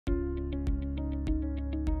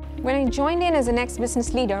When I joined in as an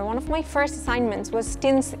ex-business leader, one of my first assignments was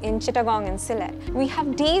stints in Chittagong and Sylhet. We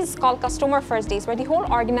have days called Customer First Days, where the whole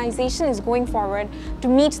organization is going forward to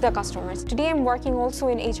meet the customers. Today I'm working also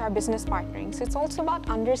in HR business partnering, so it's also about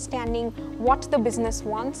understanding what the business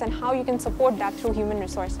wants and how you can support that through human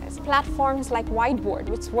resources. Platforms like Whiteboard,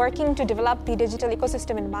 which is working to develop the digital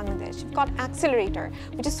ecosystem in Bangladesh. We've got Accelerator,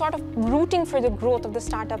 which is sort of rooting for the growth of the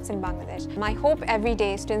startups in Bangladesh. My hope every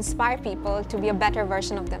day is to inspire people to be a better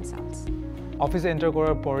version of themselves. Office enter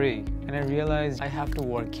করার পরেই and I realized I have to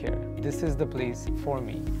work here. This is the place for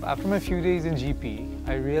me. After my few days in GP,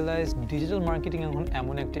 I realized digital marketing is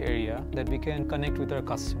এমন একটা area that we can connect with our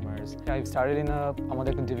customers. I've started in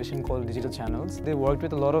আমাদের একটা division called Digital Channels. They worked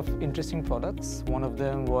with a lot of interesting products. One of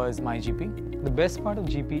them was My GP. The best part of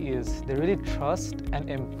GP is they really trust and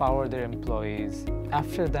empower their employees.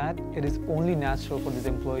 After that, it is only natural for these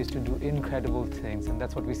employees to do incredible things, and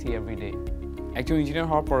that's what we see every day. একজন engineer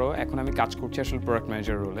হওয়ার পরও এখন আমি কাজ করছি আসলে product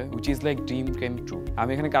manager রোলে, which is like dream came true. আমি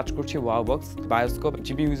এখানে কাজ করছি ওয়াও বক্স, বায়োস্কোপ,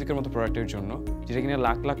 জিপি মিউজিকের মতো প্রোডাক্টের জন্য, যেটা কিনা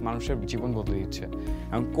লাখ লাখ মানুষের জীবন বদলে দিচ্ছে।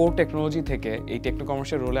 এবং কোর টেকনোলজি থেকে এই টেকনো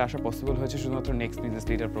কমার্সের রোলে আসা পসিবল হয়েছে শুধুমাত্র নেক্সট বিজনেস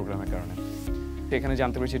লিডার প্রোগ্রামের কারণে। এখানে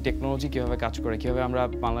জানতে পেরেছি টেকনোলজি কীভাবে কাজ করে, কীভাবে আমরা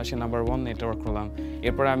বাংলাদেশের নাম্বার 1 নেটওয়ার্ক হলাম।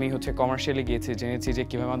 এরপরে আমি কমার্শিয়ালি গিয়েছি, জেনেছি যে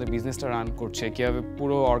কীভাবে আমাদের বিজনেসটা রান করছে, কীভাবে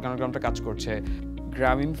পুরো অর্গানোগ্রামটা কাজ করছে।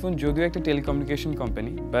 Grameenphone যদিও একটা telecommunication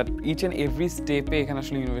company, but each and every স্টেপে এখানে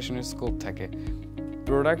আসলে ইনোভেশনের স্কোপ থাকে।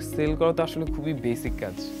 প্রোডাক্ট সেল করা তো আসলে খুবই বেসিক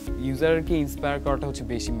কাজ, ইউজারকে ইন্সপায়ার করাটা হচ্ছে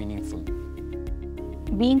বেশি meaningful.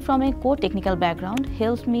 Being from a core technical background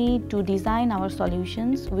helps me to design our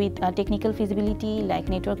solutions with technical feasibility like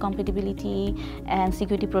network compatibility and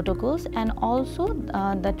security protocols, and also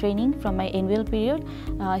the training from my annual period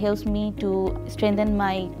helps me to strengthen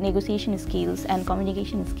my negotiation skills and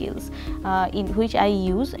communication skills, in which I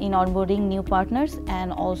use in onboarding new partners and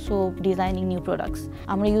also designing new products.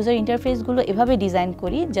 আমরা user interface গুলো এভাবে design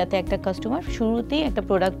করি যাতে একটা customer শুরুতেই একটা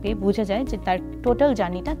product পেয়ে বোঝা যায় যে তার টোটাল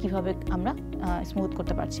জার্নিটা কিভাবে আমরা স্মুথ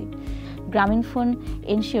করতে পারছি। Grameenphone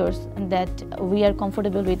ensures that we are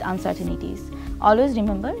comfortable with uncertainties. Always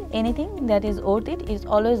remember, anything that is worth it is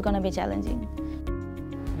always going to be challenging.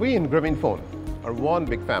 We in Grameenphone are one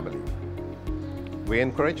big family. We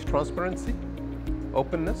encourage transparency,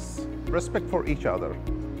 openness, respect for each other,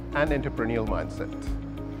 and entrepreneurial mindset.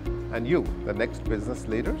 And you, the next business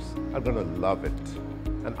leaders, are going to love it.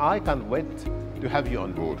 And I can't wait to have you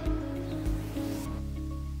on board.